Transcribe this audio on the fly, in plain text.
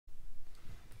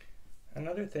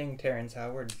Another thing Terrence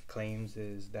Howard claims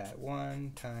is that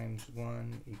 1 times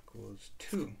 1 equals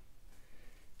 2.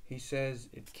 He says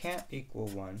it can't equal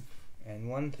 1,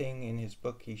 and one thing in his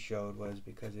book he showed was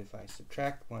because if I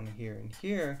subtract 1 here and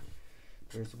here,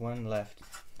 there's 1 left.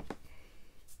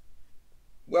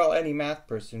 Well, any math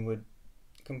person would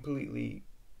completely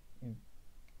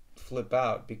flip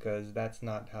out because that's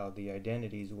not how the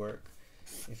identities work.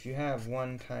 If you have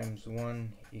 1 times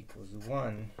 1 equals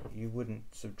 1, you wouldn't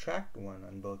subtract 1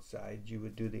 on both sides. You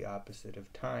would do the opposite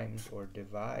of times, or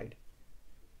divide.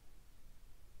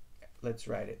 Let's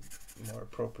write it more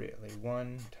appropriately.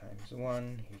 1 times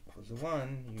 1 equals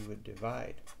 1. You would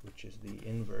divide, which is the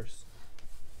inverse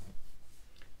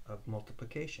of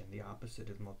multiplication, the opposite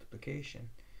of multiplication.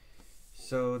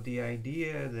 So the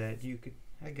idea that you could,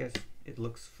 I guess it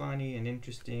looks funny and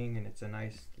interesting, and it's a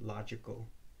nice logical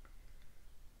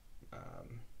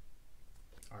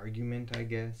argument, I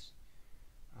guess.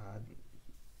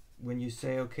 When you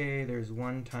say, okay, there's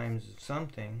 1 times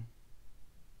something,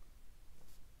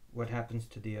 what happens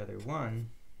to the other 1?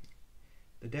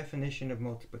 The definition of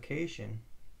multiplication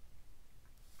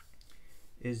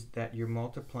is that you're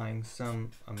multiplying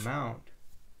some amount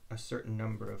a certain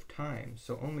number of times.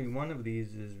 So only one of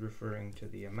these is referring to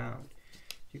the amount.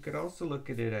 You could also look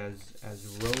at it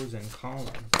as rows and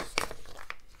columns.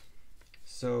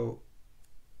 So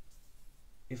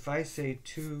if I say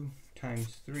 2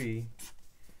 times 3,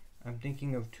 I'm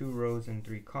thinking of 2 rows and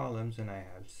 3 columns, and I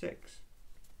have 6.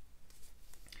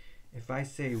 If I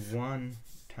say 1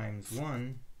 times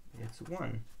 1, it's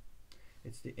 1.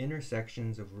 It's the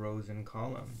intersections of rows and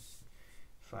columns.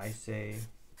 If I say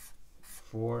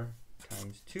 4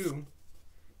 times 2,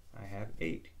 I have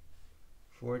 8.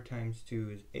 4 times 2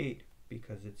 is 8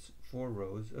 because it's 4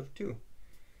 rows of 2.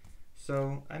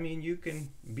 So, I mean, you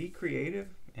can be creative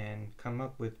and come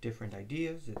up with different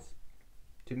ideas. It's,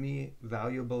 to me,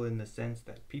 valuable in the sense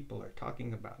that people are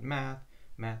talking about math.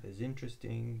 Math is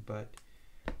interesting, but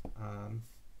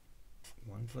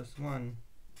 1 plus 1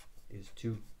 is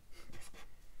 2.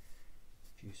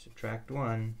 If you subtract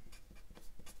 1,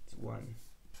 it's 1.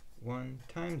 1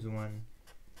 times 1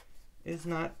 is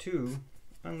not 2,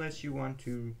 unless you want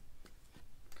to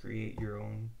create your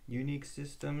own unique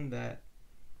system that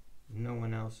no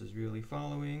one else is really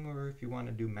following, or if you want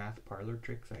to do math parlor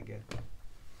tricks, I guess.